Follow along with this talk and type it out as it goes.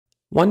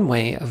One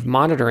way of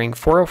monitoring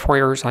 404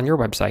 errors on your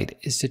website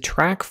is to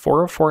track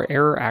 404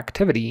 error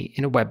activity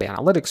in a web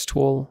analytics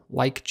tool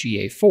like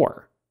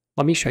GA4.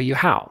 Let me show you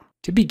how.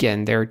 To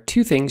begin, there are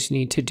two things you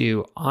need to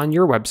do on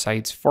your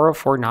website's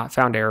 404 not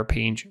found error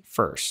page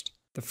first.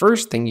 The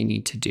first thing you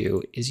need to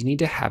do is you need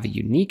to have a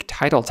unique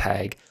title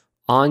tag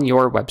on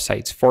your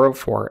website's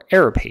 404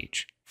 error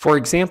page. For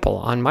example,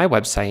 on my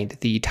website,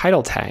 the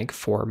title tag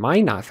for my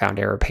not found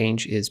error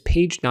page is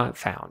page not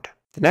found.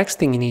 The next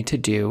thing you need to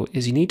do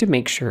is you need to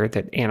make sure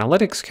that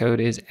analytics code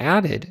is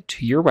added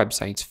to your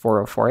website's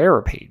 404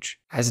 error page.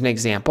 As an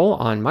example,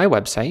 on my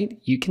website,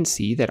 you can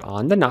see that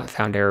on the not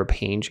found error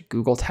page,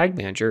 Google Tag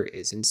Manager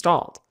is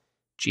installed.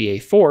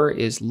 GA4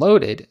 is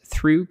loaded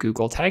through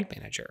Google Tag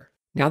Manager.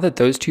 Now that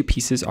those two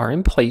pieces are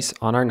in place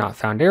on our not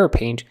found error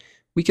page,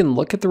 we can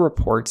look at the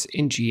reports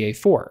in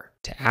GA4.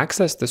 To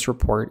access this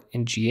report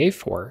in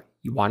GA4,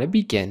 you want to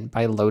begin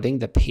by loading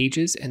the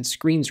Pages and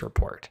Screens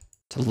report.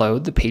 To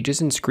load the Pages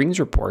and Screens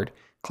report,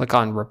 click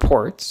on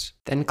Reports,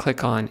 then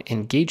click on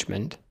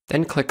Engagement,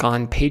 then click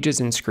on Pages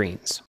and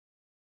Screens.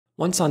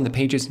 Once on the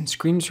Pages and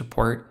Screens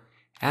report,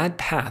 add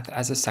Path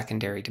as a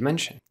secondary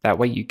dimension. That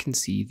way you can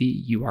see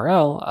the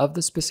URL of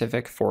the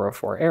specific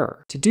 404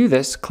 error. To do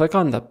this, click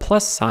on the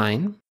plus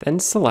sign, then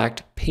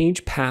select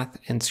Page Path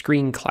and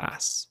Screen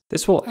class.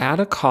 This will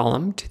add a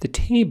column to the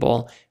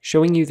table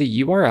showing you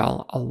the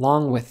URL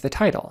along with the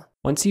title.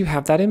 Once you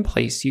have that in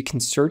place, you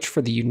can search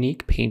for the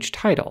unique page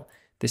title.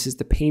 This is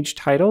the page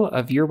title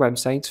of your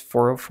website's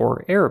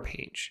 404 error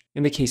page.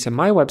 In the case of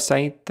my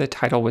website, the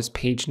title was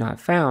Page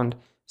Not Found,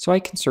 so I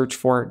can search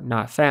for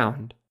Not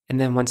Found. And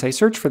then once I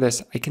search for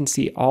this, I can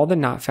see all the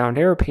not found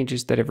error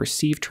pages that have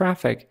received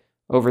traffic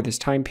over this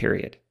time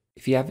period.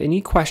 If you have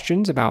any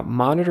questions about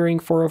monitoring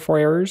 404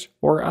 errors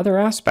or other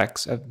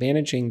aspects of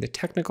managing the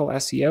technical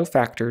SEO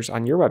factors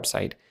on your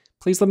website,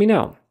 please let me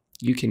know.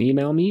 You can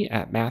email me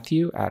at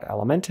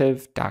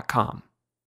matthew@elementive.com.